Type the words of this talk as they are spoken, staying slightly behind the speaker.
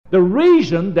The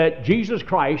reason that Jesus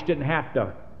Christ didn't have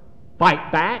to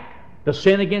fight back, to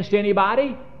sin against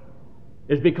anybody,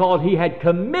 is because He had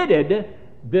committed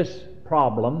this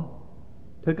problem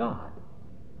to God,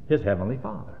 His Heavenly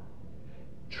Father.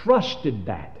 Trusted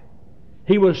that.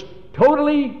 He was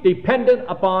totally dependent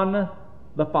upon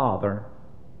the Father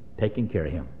taking care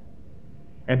of Him.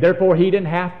 And therefore He didn't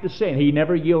have to sin. He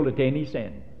never yielded to any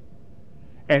sin.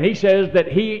 And He says that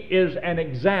He is an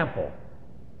example.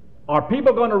 Are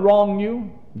people going to wrong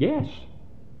you? Yes.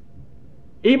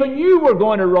 Even you were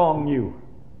going to wrong you.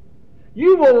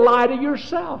 You will lie to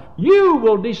yourself. You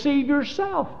will deceive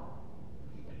yourself.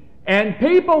 And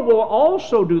people will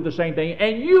also do the same thing,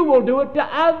 and you will do it to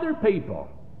other people.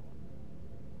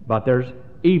 But there's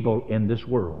evil in this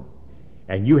world,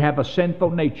 and you have a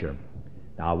sinful nature.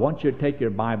 Now I want you to take your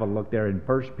Bible and look there in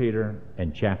 1 Peter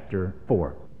and chapter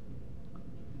 4.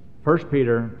 1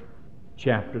 Peter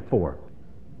chapter 4.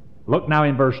 Look now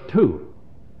in verse 2.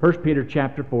 1 Peter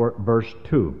chapter 4, verse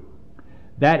 2.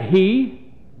 That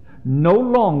he no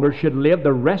longer should live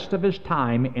the rest of his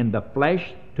time in the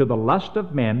flesh to the lust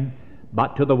of men,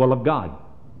 but to the will of God.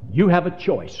 You have a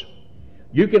choice.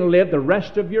 You can live the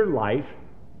rest of your life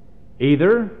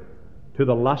either to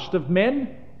the lust of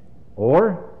men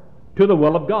or to the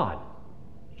will of God.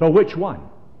 So which one?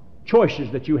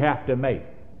 Choices that you have to make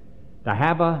to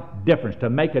have a difference, to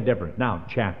make a difference. Now,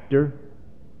 chapter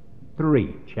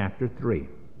 3.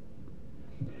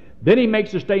 Then he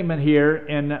makes a statement here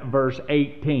in verse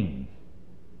 18.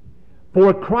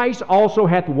 For Christ also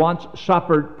hath once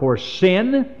suffered for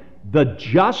sin, the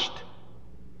just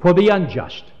for the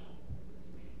unjust.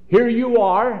 Here you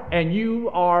are, and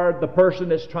you are the person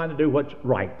that's trying to do what's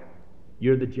right.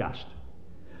 You're the just.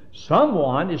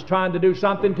 Someone is trying to do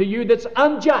something to you that's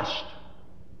unjust.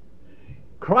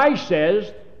 Christ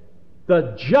says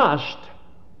the just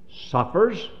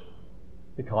suffers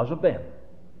because of them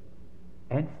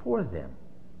and for them.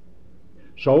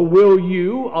 So will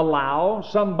you allow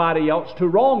somebody else to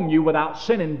wrong you without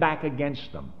sinning back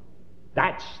against them?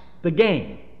 That's the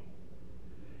game.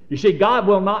 You see, God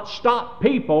will not stop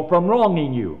people from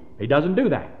wronging you. He doesn't do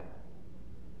that.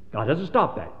 God doesn't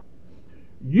stop that.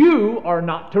 You are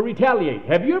not to retaliate.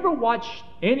 Have you ever watched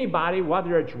anybody,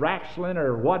 whether it's wrestling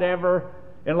or whatever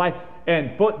in life,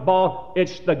 and football,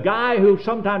 it's the guy who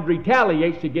sometimes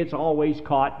retaliates that gets always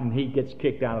caught and he gets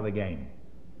kicked out of the game.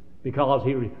 Because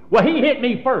he hit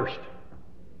me first.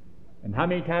 And how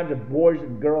many times the boys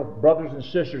and girls, brothers and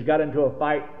sisters got into a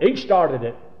fight, he started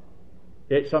it.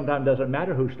 It sometimes doesn't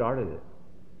matter who started it.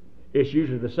 It's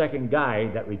usually the second guy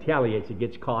that retaliates that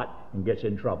gets caught and gets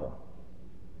in trouble.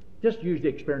 Just use the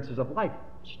experiences of life.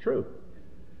 It's true.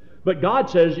 But God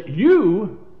says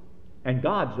you, and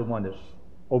God's the one that's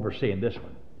overseeing this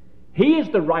one. He is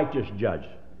the righteous judge.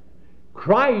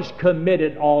 Christ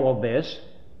committed all of this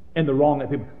and the wrong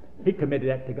that people... He committed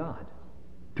that to God,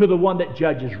 to the one that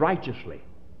judges righteously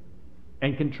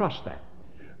and can trust that.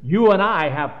 You and I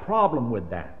have problem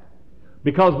with that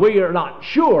because we are not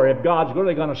sure if God's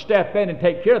really going to step in and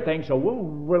take care of things, so we're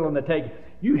willing to take...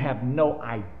 You have no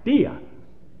idea.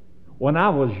 When I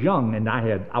was young and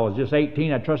I was just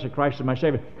 18, I trusted Christ as my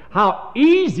Savior, how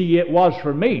easy it was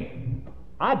for me.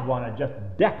 I'd want to just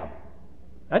deck them.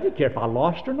 I didn't care if I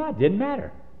lost or not. It didn't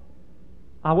matter.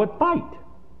 I would fight.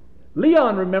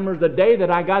 Leon remembers the day that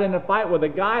I got in a fight with a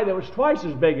guy that was twice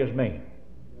as big as me.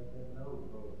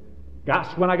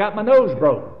 That's when I got my nose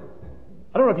broke.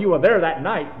 I don't know if you were there that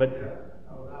night, but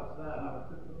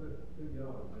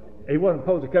he wasn't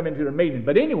supposed to come into the meeting.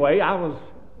 But anyway, I was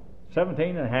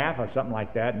 17 and a half or something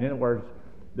like that. And in other words,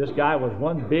 this guy was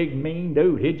one big mean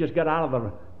dude. He'd just got out of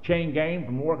the chain gang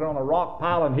from working on a rock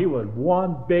pile, and he was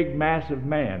one big massive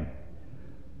man.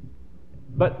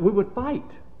 But we would fight.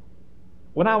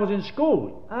 When I was in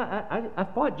school, I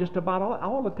fought just about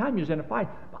all the time you was in a fight.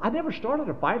 I never started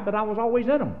a fight, but I was always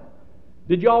in them.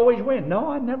 Did you always win? No,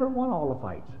 I never won all the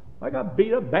fights. I got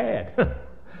beat up bad.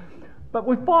 But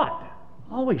we fought.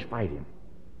 Always fighting.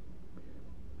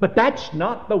 But that's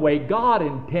not the way God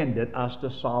intended us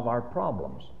to solve our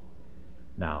problems.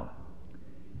 Now,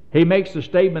 he makes the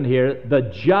statement here,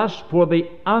 the just for the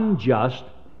unjust,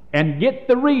 and get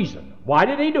the reason. Why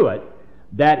did he do it?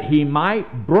 That he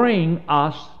might bring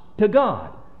us to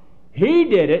God. He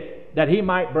did it that he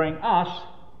might bring us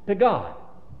to God.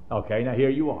 Okay, now here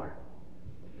you are.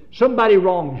 Somebody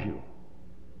wrongs you.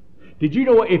 Did you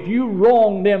know if you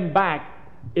wrong them back,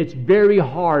 it's very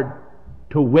hard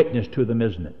to witness to them,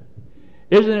 isn't it?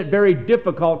 Isn't it very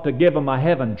difficult to give them a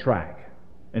heaven track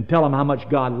and tell them how much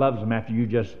God loves them after you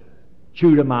just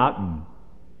chewed them out and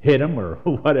hit them or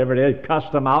whatever it is,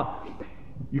 cussed them out?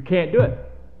 You can't do it.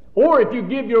 Or if you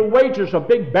give your waitress a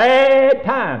big bad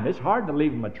time, it's hard to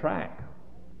leave them a track.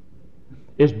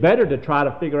 It's better to try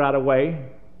to figure out a way,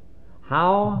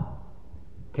 how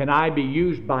can I be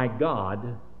used by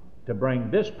God to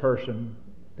bring this person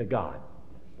to God?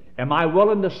 Am I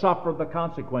willing to suffer the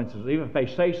consequences, even if they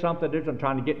say something different,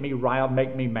 trying to get me riled,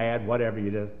 make me mad, whatever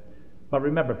you do? But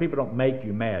remember, people don't make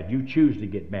you mad. You choose to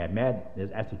get mad.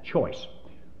 That's a choice.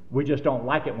 We just don't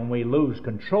like it when we lose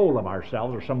control of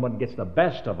ourselves or someone gets the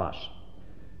best of us.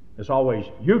 It's always,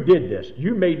 you did this.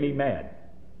 You made me mad.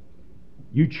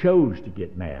 You chose to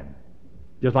get mad.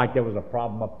 Just like there was a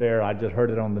problem up there. I just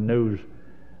heard it on the news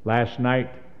last night.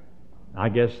 I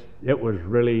guess it was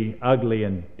really ugly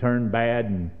and turned bad,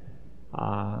 and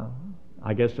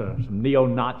I guess some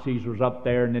neo-Nazis was up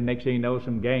there, and then next thing you know,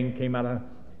 some gang came out of...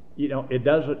 it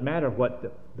doesn't matter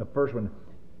what the first one...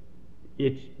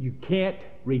 you can't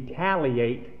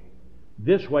retaliate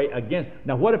this way against...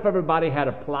 Now, what if everybody had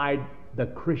applied the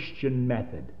Christian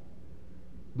method,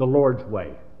 the Lord's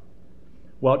way?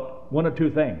 Well, one of two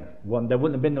things. One, there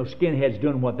wouldn't have been no skinheads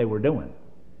doing what they were doing.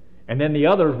 And then the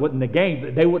others wouldn't have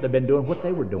gained, they wouldn't have been doing what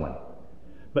they were doing.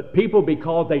 But people,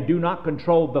 because they do not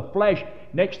control the flesh,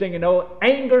 next thing you know,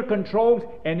 anger controls,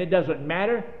 and it doesn't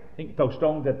matter. They can throw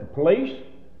stones at the police,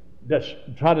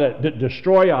 try to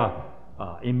destroy a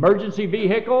emergency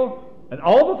vehicle, and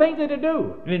all the things that they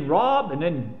do, and then rob, and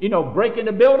then break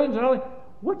into buildings and all that.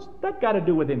 What's that got to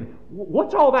do with him?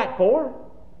 What's all that for?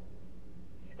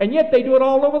 And yet they do it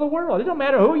all over the world. It doesn't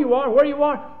matter who you are, where you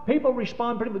are. People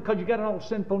respond pretty because you got an old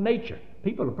sinful nature.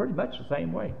 People are pretty much the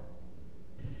same way.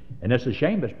 And it's a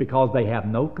shame. It's because they have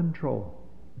no control.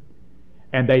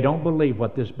 And they don't believe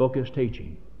what this book is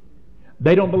teaching.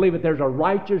 They don't believe that there's a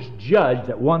righteous judge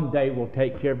that one day will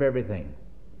take care of everything.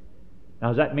 Now,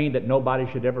 does that mean that nobody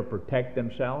should ever protect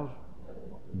themselves?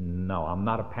 No, I'm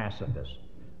not a pacifist.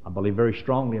 I believe very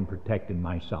strongly in protecting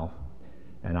myself.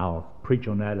 And I'll preach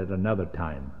on that at another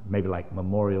time, maybe like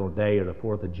Memorial Day or the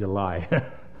 4th of July.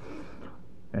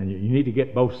 And you need to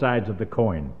get both sides of the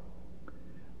coin.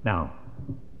 Now,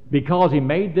 because he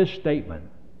made this statement,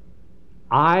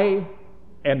 I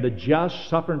am the just,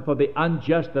 suffering for the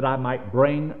unjust, that I might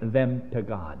bring them to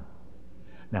God.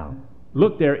 Now,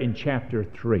 look there in chapter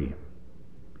 3,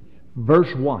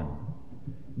 verse 1.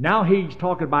 Now he's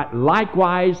talking about,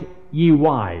 likewise, ye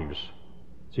wives.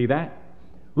 See that?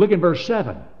 Look in verse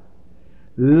 7.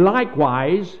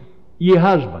 Likewise, ye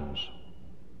husbands.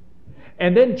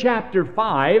 And then chapter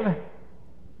 5,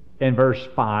 in verse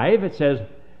 5, it says,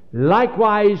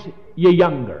 likewise, ye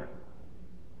younger.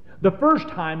 The first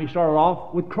time he started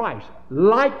off with Christ.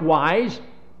 Likewise,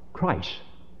 Christ,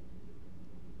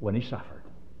 when he suffered.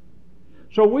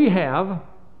 So we have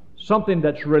something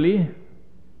that's really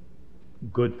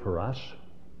good for us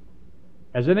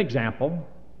as an example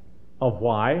of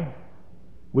why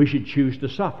we should choose to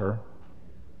suffer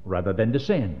rather than to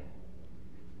sin.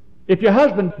 If your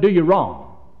husband do you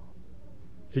wrong,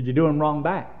 should you do him wrong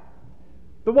back?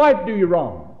 The wife do you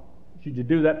wrong, should you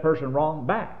do that person wrong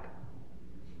back?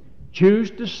 Choose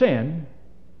to sin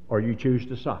or you choose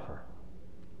to suffer.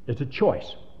 It's a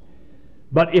choice.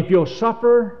 But if you'll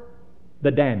suffer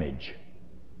the damage,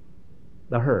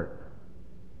 the hurt,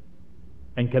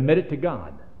 and commit it to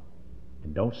God,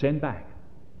 and don't sin back.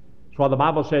 That's why the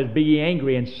Bible says, be ye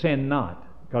angry and sin not.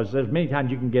 Because there's many times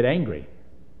you can get angry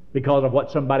because of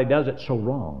what somebody does that's so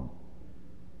wrong.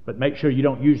 But make sure you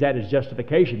don't use that as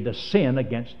justification to sin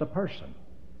against the person.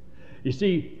 You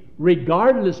see,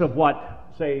 regardless of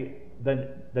what, say,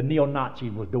 the neo-Nazi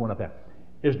was doing up there,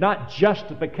 is not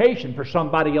justification for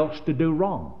somebody else to do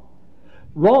wrong.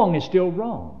 Wrong is still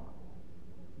wrong.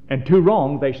 And two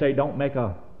wrongs, they say, don't make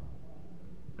a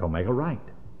right.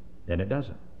 Then it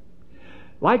doesn't.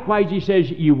 Likewise, he says,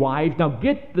 ye wives. Now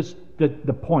get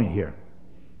the point here.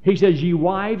 He says, ye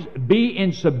wives, be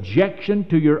in subjection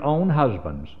to your own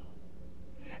husbands.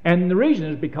 And the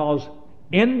reason is because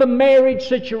in the marriage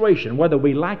situation, whether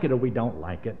we like it or we don't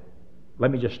like it, let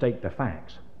me just state the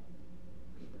facts.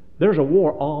 There's a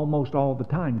war almost all the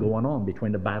time going on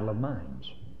between the battle of minds.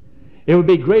 It would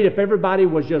be great if everybody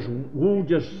was just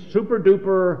super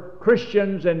duper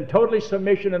Christians and totally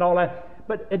submission and all that,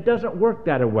 but it doesn't work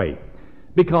that way.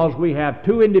 Because we have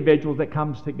two individuals that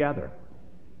comes together.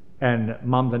 And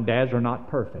moms and dads are not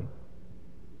perfect.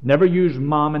 Never use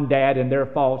mom and dad and their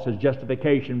faults as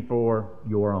justification for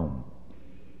your own.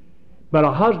 But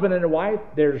a husband and a wife,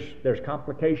 there's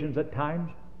complications at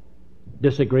times,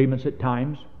 disagreements at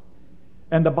times.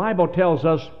 And the Bible tells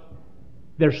us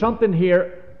there's something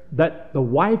here that the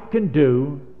wife can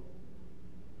do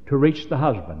to reach the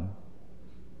husband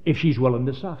if she's willing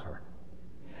to suffer.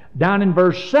 Down in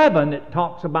verse 7, it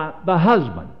talks about the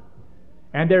husband.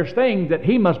 And there's things that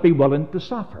he must be willing to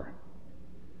suffer.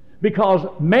 Because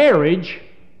marriage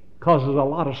causes a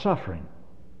lot of suffering.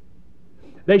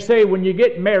 They say when you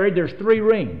get married, there's 3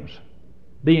 rings.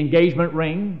 The engagement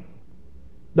ring,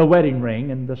 the wedding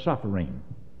ring, and the supper ring.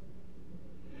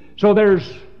 So there's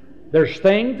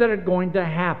things that are going to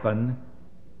happen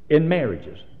in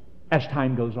marriages as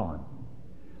time goes on.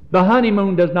 The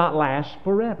honeymoon does not last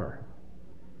forever.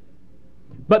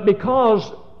 But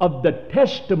because of the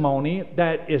testimony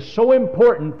that is so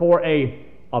important for a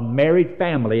married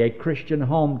family, a Christian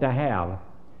home to have,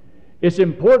 it's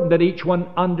important that each one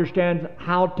understands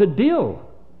how to deal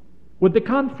with the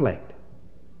conflict.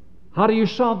 How do you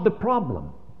solve the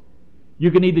problem?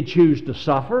 You can either choose to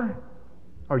suffer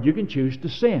or you can choose to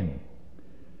sin.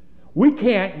 We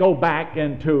can't go back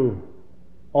into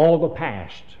all the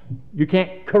past. You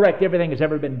can't correct everything that's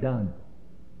ever been done.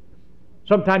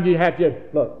 Sometimes you have to,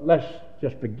 look, let's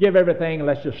just forgive everything and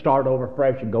let's just start over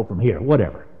fresh and go from here,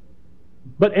 whatever.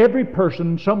 But every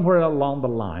person somewhere along the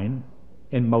line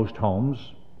in most homes,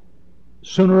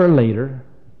 sooner or later,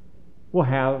 will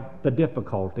have the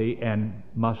difficulty and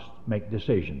must make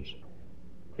decisions.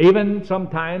 Even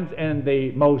sometimes in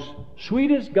the most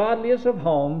sweetest, godliest of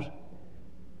homes,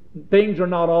 things are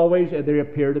not always as they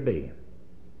appear to be.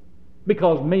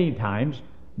 Because many times,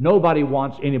 nobody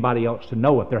wants anybody else to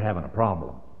know if they're having a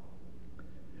problem.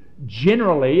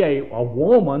 Generally, a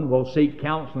woman will seek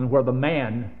counseling where the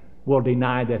man will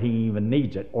deny that he even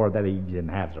needs it or that he even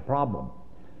has a problem.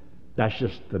 That's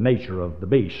just the nature of the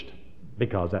beast,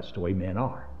 because that's the way men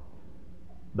are.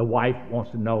 The wife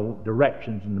wants to know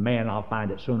directions, and the man, I'll find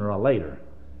it sooner or later,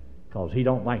 because he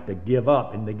don't like to give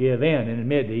up and to give in and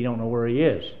admit that he don't know where he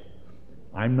is.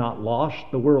 I'm not lost,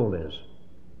 the world is.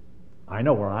 I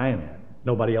know where I am at.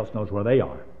 Nobody else knows where they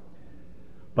are.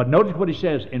 But notice what he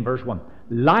says in verse 1.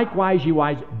 Likewise, ye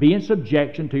wives, be in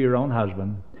subjection to your own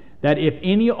husband, that if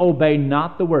any obey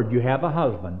not the word, you have a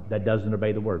husband that doesn't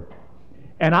obey the word.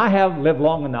 And I have lived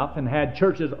long enough and had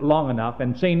churches long enough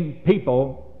and seen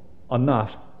people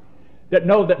enough that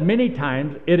know that many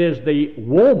times it is the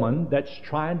woman that's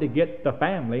trying to get the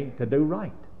family to do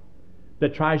right,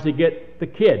 that tries to get the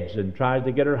kids and tries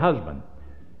to get her husband.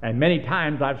 And many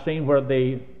times I've seen where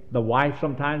the wife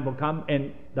sometimes will come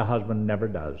and the husband never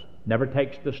does, never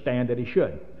takes the stand that he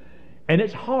should. And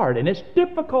it's hard and it's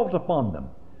difficult upon them,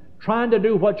 trying to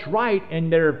do what's right,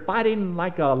 and they're fighting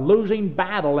like a losing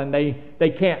battle, and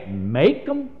they can't make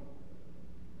them.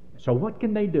 So what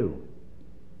can they do?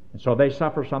 And so they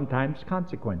suffer sometimes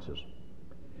consequences.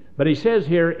 But he says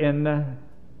here in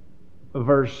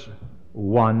verse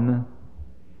 1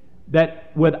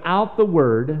 that without the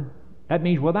word, that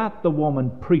means without the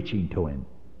woman preaching to him,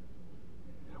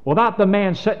 without the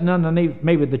man sitting underneath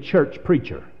maybe the church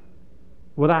preacher,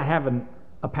 without having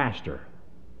a pastor,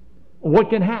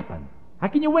 what can happen? How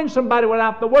can you win somebody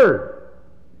without the word?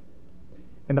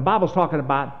 And the Bible's talking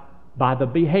about by the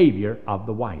behavior of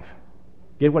the wife.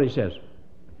 Get what he says?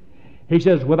 He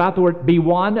says, without the word, be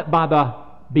won by the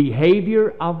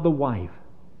behavior of the wife,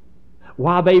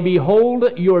 while they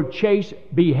behold your chaste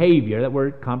behavior, that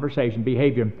word conversation,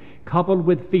 behavior, coupled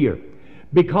with fear.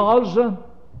 Because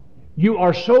you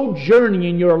are so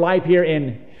journeying your life here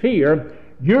in fear,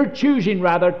 you're choosing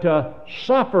rather to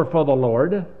suffer for the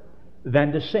Lord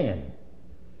than to sin.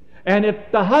 And if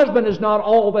the husband is not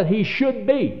all that he should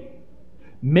be,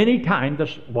 many times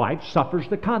the wife suffers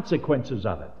the consequences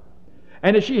of it.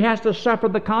 And if she has to suffer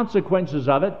the consequences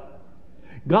of it,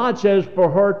 God says for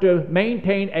her to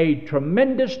maintain a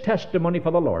tremendous testimony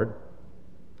for the Lord,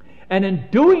 and in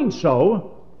doing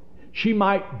so, she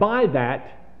might by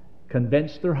that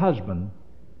convince their husband.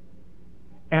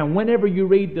 And whenever you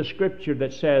read the scripture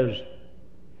that says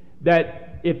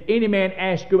that if any man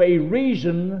ask you a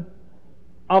reason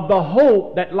of the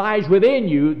hope that lies within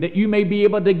you, that you may be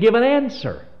able to give an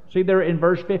answer. See there in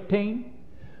verse 15?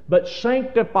 But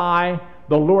sanctify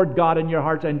the Lord God in your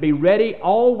hearts, and be ready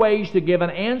always to give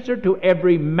an answer to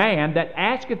every man that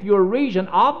asketh you a reason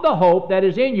of the hope that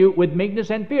is in you with meekness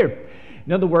and fear.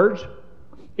 In other words,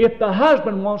 if the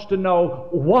husband wants to know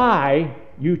why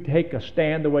you take a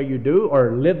stand the way you do,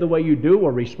 or live the way you do,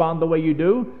 or respond the way you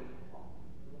do,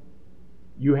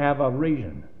 you have a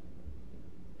reason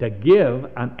to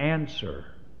give an answer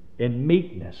in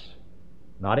meekness,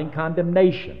 not in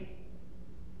condemnation,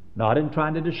 not in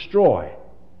trying to destroy,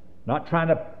 not trying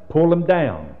to pull them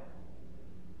down,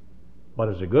 but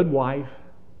as a good wife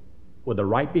with the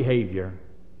right behavior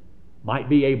might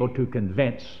be able to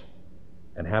convince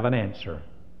and have an answer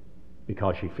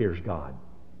because she fears God.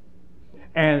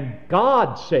 And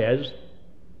God says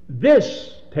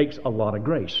this takes a lot of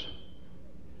grace.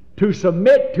 To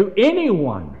submit to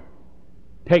anyone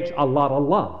takes a lot of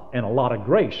love and a lot of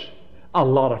grace, a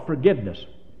lot of forgiveness.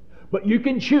 But you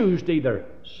can choose to either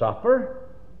suffer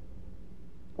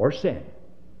or sin.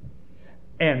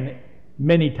 And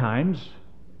many times,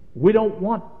 we don't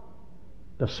want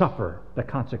to suffer the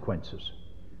consequences.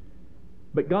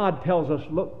 But God tells us,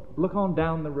 look on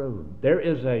down the road. There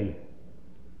is a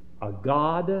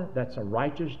God that's a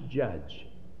righteous judge.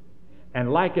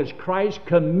 And like as Christ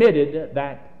committed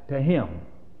that to Him,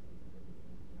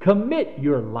 commit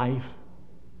your life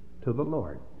to the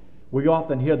Lord. We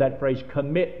often hear that phrase,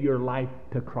 commit your life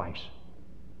to Christ.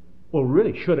 Well,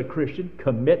 really, should a Christian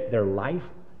commit their life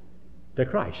to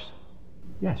Christ?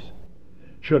 Yes.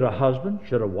 Should a husband,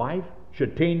 should a wife,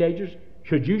 should teenagers,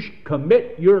 should you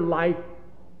commit your life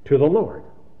to the Lord?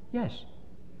 Yes.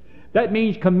 That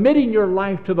means committing your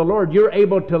life to the Lord, you're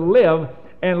able to live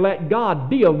and let God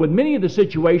deal with many of the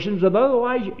situations that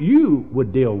otherwise you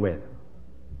would deal with.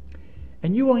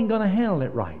 And you ain't going to handle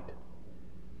it right.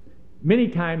 Many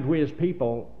times we as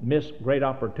people miss great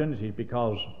opportunities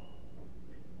because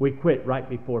we quit right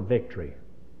before victory.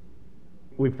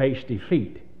 We face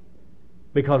defeat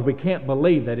because we can't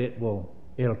believe that it'll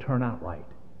turn out right.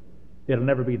 It'll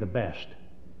never be the best.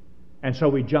 And so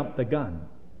we jump the gun.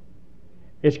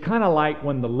 It's kind of like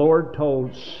when the Lord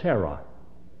told Sarah,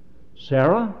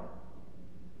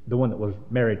 the one that was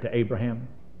married to Abraham,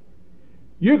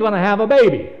 you're going to have a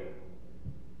baby.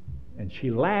 And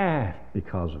she laughed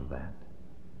because of that.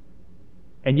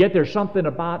 And yet there's something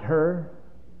about her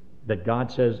that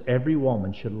God says every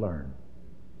woman should learn.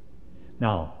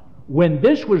 Now, when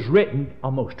this was written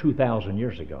almost 2,000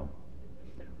 years ago,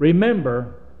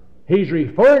 remember, he's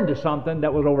referring to something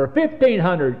that was over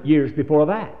 1,500 years before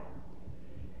that.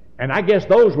 And I guess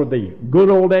those were the good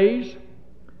old days.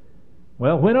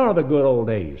 Well, when are the good old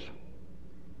days?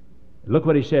 Look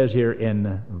what he says here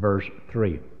in verse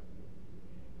 3.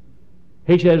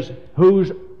 He says,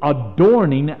 whose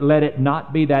adorning, let it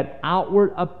not be that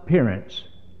outward appearance,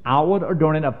 outward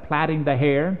adorning of plaiting the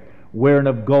hair, wearing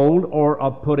of gold, or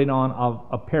of putting on of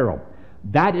apparel.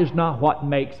 That is not what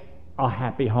makes a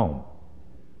happy home.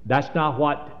 That's not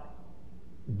what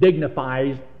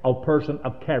dignifies a person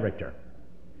of character.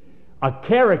 A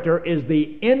character is the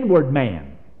inward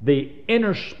man, the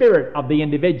inner spirit of the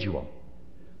individual.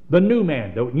 The new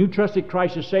man, when you trusted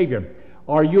Christ as Savior,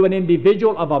 are you an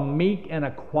individual of a meek and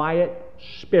a quiet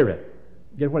spirit?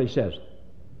 Get what he says.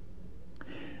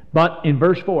 But in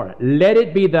verse 4, let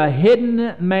it be the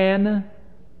hidden man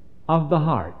of the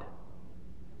heart.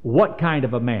 What kind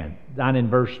of a man? Down in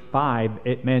verse 5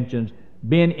 it mentions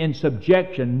being in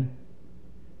subjection.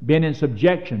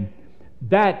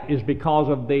 That is because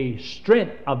of the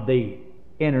strength of the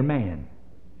inner man.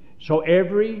 So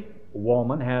every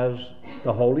woman has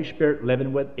the Holy Spirit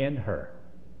living within her.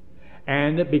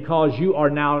 And because you are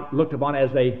now looked upon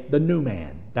as the new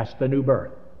man, that's the new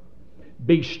birth.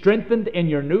 Be strengthened in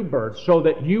your new birth so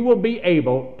that you will be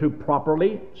able to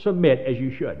properly submit as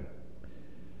you should.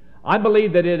 I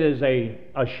believe that it is a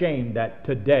shame that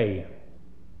today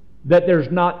that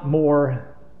there's not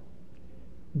more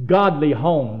godly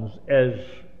homes as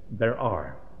there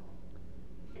are.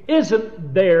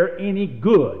 Isn't there any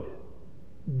good,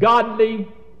 godly,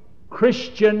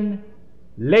 Christian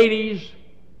ladies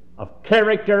of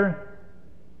character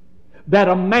that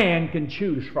a man can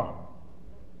choose from?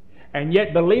 And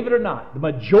yet, believe it or not, the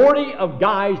majority of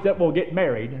guys that will get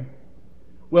married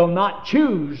will not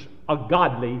choose a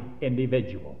godly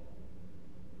individual.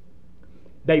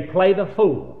 They play the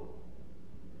fool.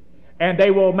 And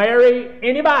they will marry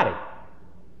anybody.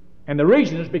 And the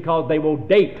reason is because they will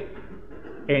date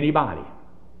anybody.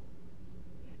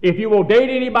 If you will date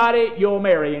anybody, you'll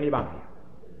marry anybody.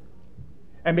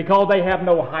 And because they have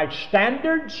no high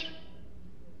standards,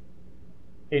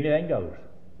 anything goes.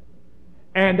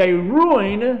 And they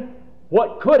ruin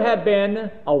what could have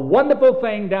been a wonderful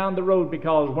thing down the road,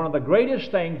 because one of the greatest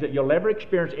things that you'll ever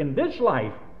experience in this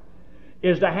life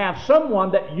is to have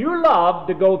someone that you love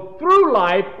to go through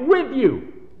life with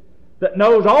you, that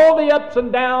knows all the ups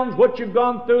and downs, what you've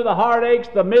gone through, the heartaches,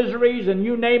 the miseries, and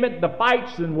you name it, the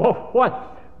fights and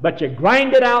what. But you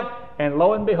grind it out, and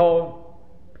lo and behold,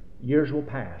 years will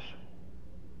pass.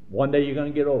 One day you're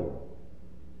going to get old.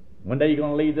 One day you're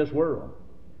going to leave this world.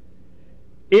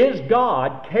 Is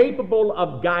God capable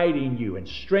of guiding you and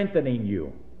strengthening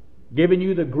you, giving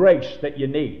you the grace that you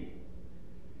need?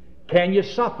 Can you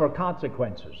suffer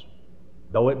consequences,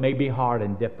 though it may be hard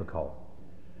and difficult?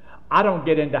 I don't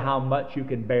get into how much you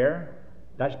can bear.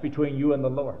 That's between you and the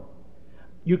Lord.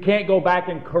 You can't go back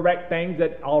and correct things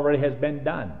that already has been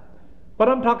done. But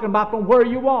I'm talking about from where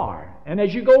you are and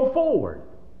as you go forward.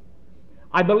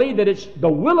 I believe that it's the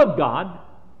will of God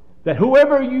that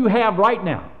whoever you have right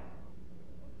now,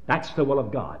 that's the will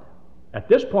of God. At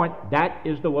this point, that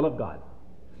is the will of God.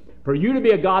 For you to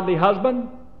be a godly husband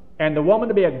and the woman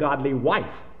to be a godly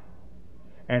wife.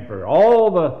 And for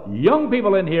all the young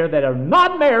people in here that are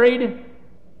not married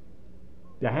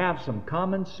to have some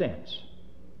common sense.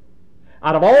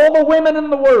 Out of all the women in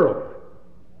the world,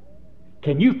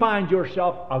 can you find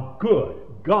yourself a good,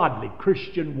 godly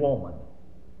Christian woman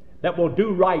that will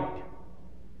do right,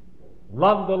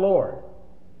 love the Lord?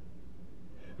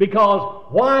 Because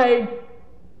why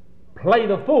play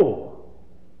the fool?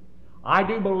 I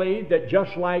do believe that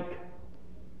just like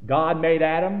God made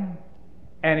Adam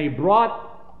and He brought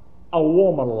a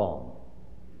woman along,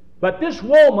 but this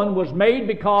woman was made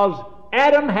because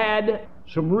Adam had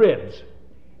some ribs,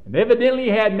 and evidently he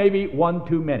had maybe one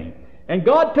too many. And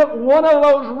God took one of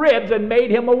those ribs and made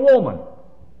him a woman.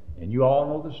 And you all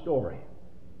know the story.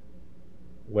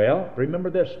 Well, remember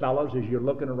this, fellows, as you're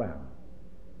looking around.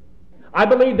 I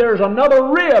believe there's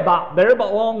another rib out there that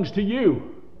belongs to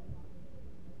you,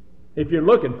 if you're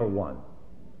looking for one.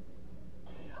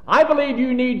 I believe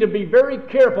you need to be very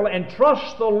careful and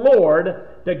trust the Lord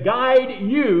to guide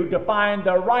you to find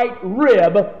the right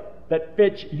rib that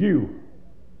fits you.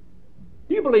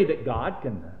 Do you believe that God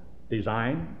can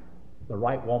design the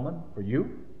right woman for you?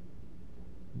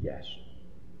 Yes.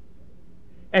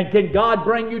 And can God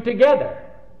bring you together?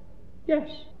 Yes.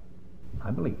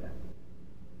 I believe that.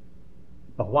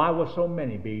 But why will so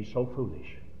many be so foolish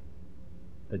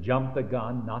to jump the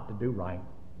gun, not to do right?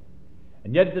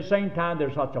 And yet at the same time,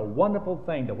 there's such a wonderful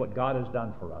thing to what God has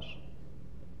done for us.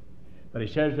 But He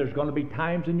says there's going to be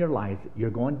times in your life that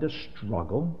you're going to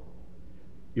struggle,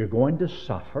 you're going to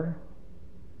suffer,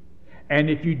 and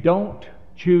if you don't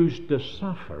choose to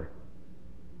suffer,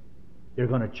 you're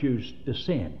going to choose to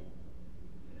sin.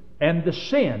 And the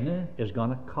sin is going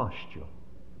to cost you.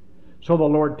 So the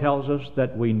Lord tells us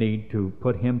that we need to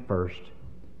put Him first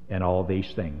in all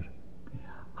these things.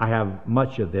 I have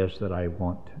much of this that I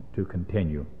want to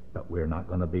continue, but we're not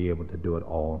going to be able to do it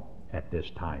all at this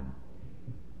time.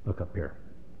 Look up here.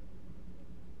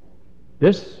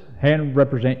 This hand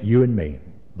represents you and me.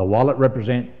 The wallet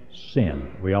represents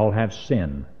sin. We all have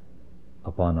sin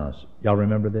upon us. Y'all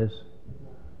remember this?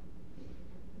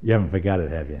 You haven't forgot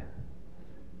it, have you?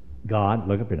 God,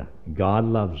 look up here now. God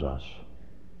loves us,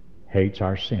 hates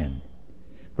our sin.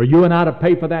 For you and I to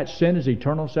pay for that sin is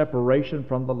eternal separation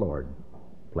from the Lord,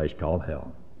 a place called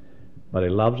hell. But He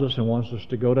loves us and wants us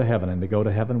to go to heaven. And to go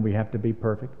to heaven, we have to be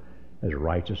perfect, as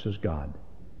righteous as God.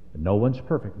 And no one's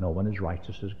perfect. No one is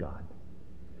righteous as God.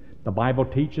 The Bible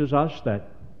teaches us that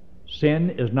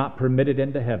sin is not permitted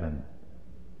into heaven.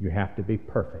 You have to be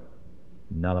perfect.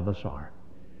 None of us are.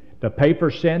 To pay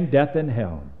for sin, death and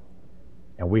hell.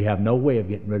 And we have no way of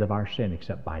getting rid of our sin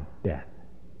except by death.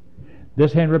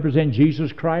 This hand represents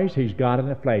Jesus Christ. He's God in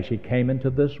the flesh. He came into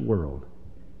this world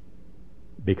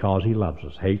because He loves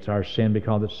us, hates our sin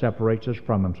because it separates us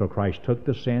from Him. So Christ took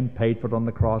the sin, paid for it on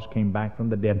the cross, came back from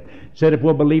the dead, said if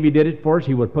we'll believe He did it for us,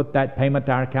 He would put that payment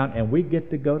to our account, and we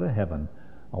get to go to heaven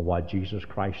on what Jesus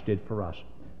Christ did for us.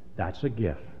 That's a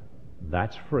gift.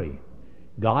 That's free.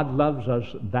 God loves us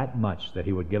that much that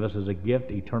He would give us as a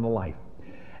gift eternal life.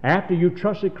 After you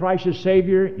trusted Christ as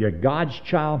Savior, you're God's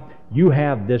child, you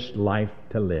have this life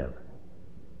to live.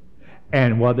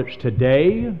 And whether it's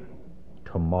today,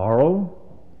 tomorrow,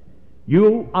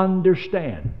 you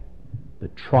understand the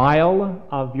trial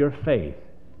of your faith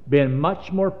being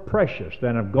much more precious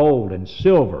than of gold and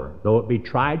silver, though it be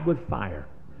tried with fire,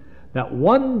 that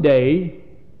one day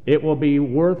it will be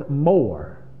worth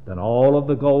more than all of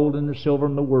the gold and the silver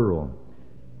in the world.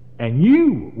 And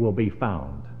you will be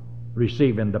found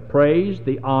receiving the praise,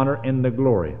 the honor, and the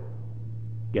glory.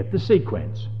 Get the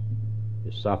sequence.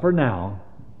 You suffer now,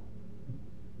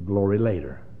 glory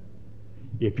later.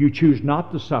 If you choose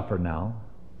not to suffer now,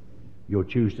 you'll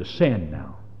choose to sin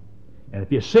now. And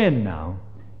if you sin now,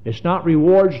 it's not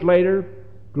rewards later,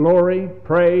 glory,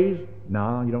 praise.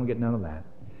 No, you don't get none of that.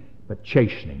 But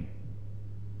chastening.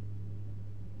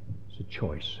 It's a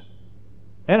choice.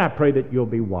 And I pray that you'll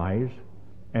be wise,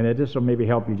 and that this will maybe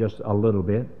help you just a little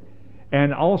bit.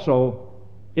 And also,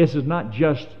 this is not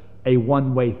just a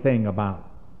one-way thing about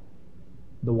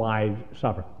the wives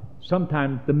suffer.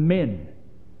 Sometimes the men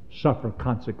suffer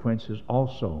consequences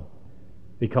also,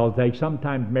 because they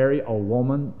sometimes marry a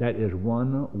woman that is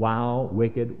one wild,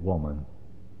 wicked woman.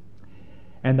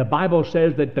 And the Bible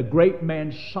says that the great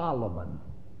man Solomon,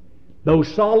 though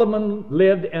Solomon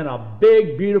lived in a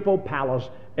big, beautiful palace,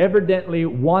 evidently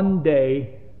one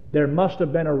day there must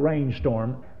have been a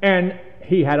rainstorm, and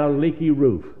he had a leaky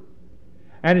roof.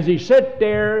 And as he sat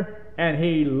there and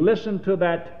he listened to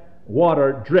that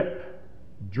water drip,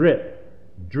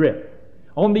 drip, drip.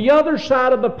 On the other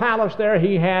side of the palace there,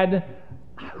 he had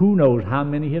who knows how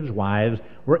many of his wives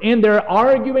were in there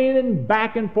arguing and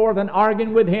back and forth and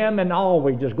arguing with him and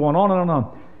always just going on and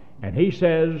on. And he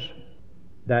says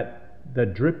that the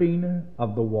dripping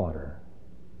of the water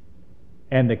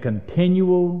and the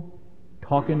continual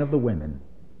talking of the women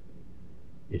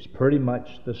is pretty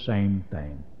much the same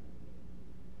thing.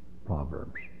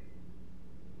 Proverbs.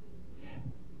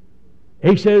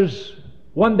 He says,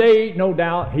 one day, no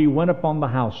doubt, he went up on the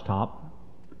housetop.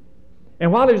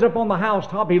 And while he was up on the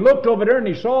housetop, he looked over there and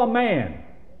he saw a man.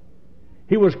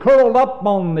 He was curled up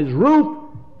on his roof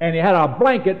and he had a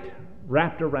blanket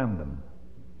wrapped around him.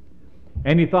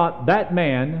 And he thought, that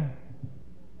man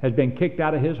has been kicked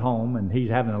out of his home and he's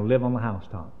having to live on the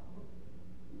housetop.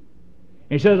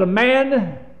 He says a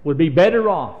man would be better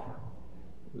off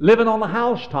living on the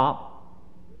housetop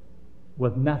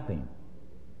with nothing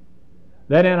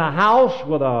than in a house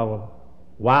with a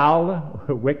wild,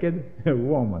 wicked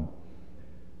woman.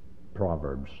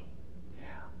 Proverbs.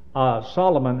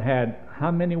 Solomon had how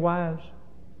many wives?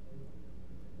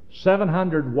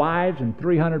 700 wives and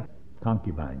 300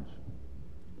 concubines.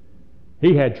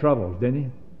 He had troubles, didn't he?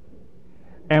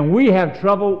 And we have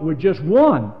trouble with just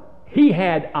one. He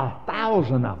had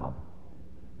 1,000 of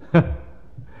them.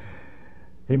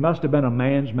 He must have been a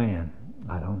man's man.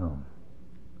 I don't know.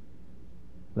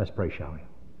 Let's pray, shall we?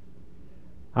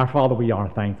 Our Father, we are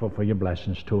thankful for your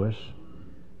blessings to us.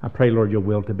 I pray, Lord, your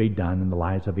will to be done in the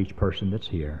lives of each person that's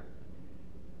here.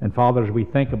 And Father, as we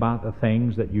think about the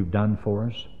things that you've done for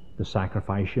us, the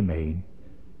sacrifice you made,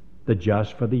 the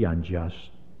just for the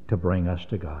unjust, to bring us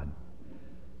to God,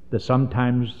 that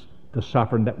sometimes the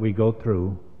suffering that we go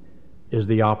through is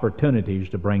the opportunities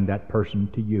to bring that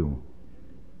person to you.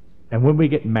 And when we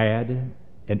get mad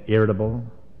and irritable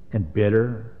and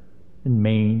bitter and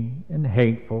mean and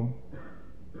hateful,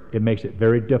 it makes it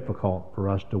very difficult for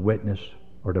us to witness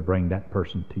or to bring that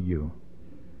person to you.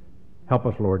 Help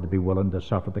us, Lord, to be willing to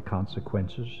suffer the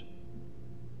consequences,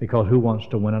 because who wants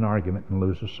to win an argument and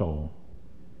lose a soul?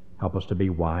 Help us to be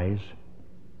wise.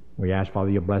 We ask,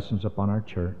 Father, your blessings upon our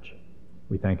church.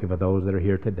 We thank you for those that are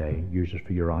here today. Use us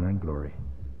for your honor and glory.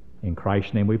 In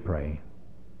Christ's name we pray.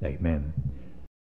 Amen.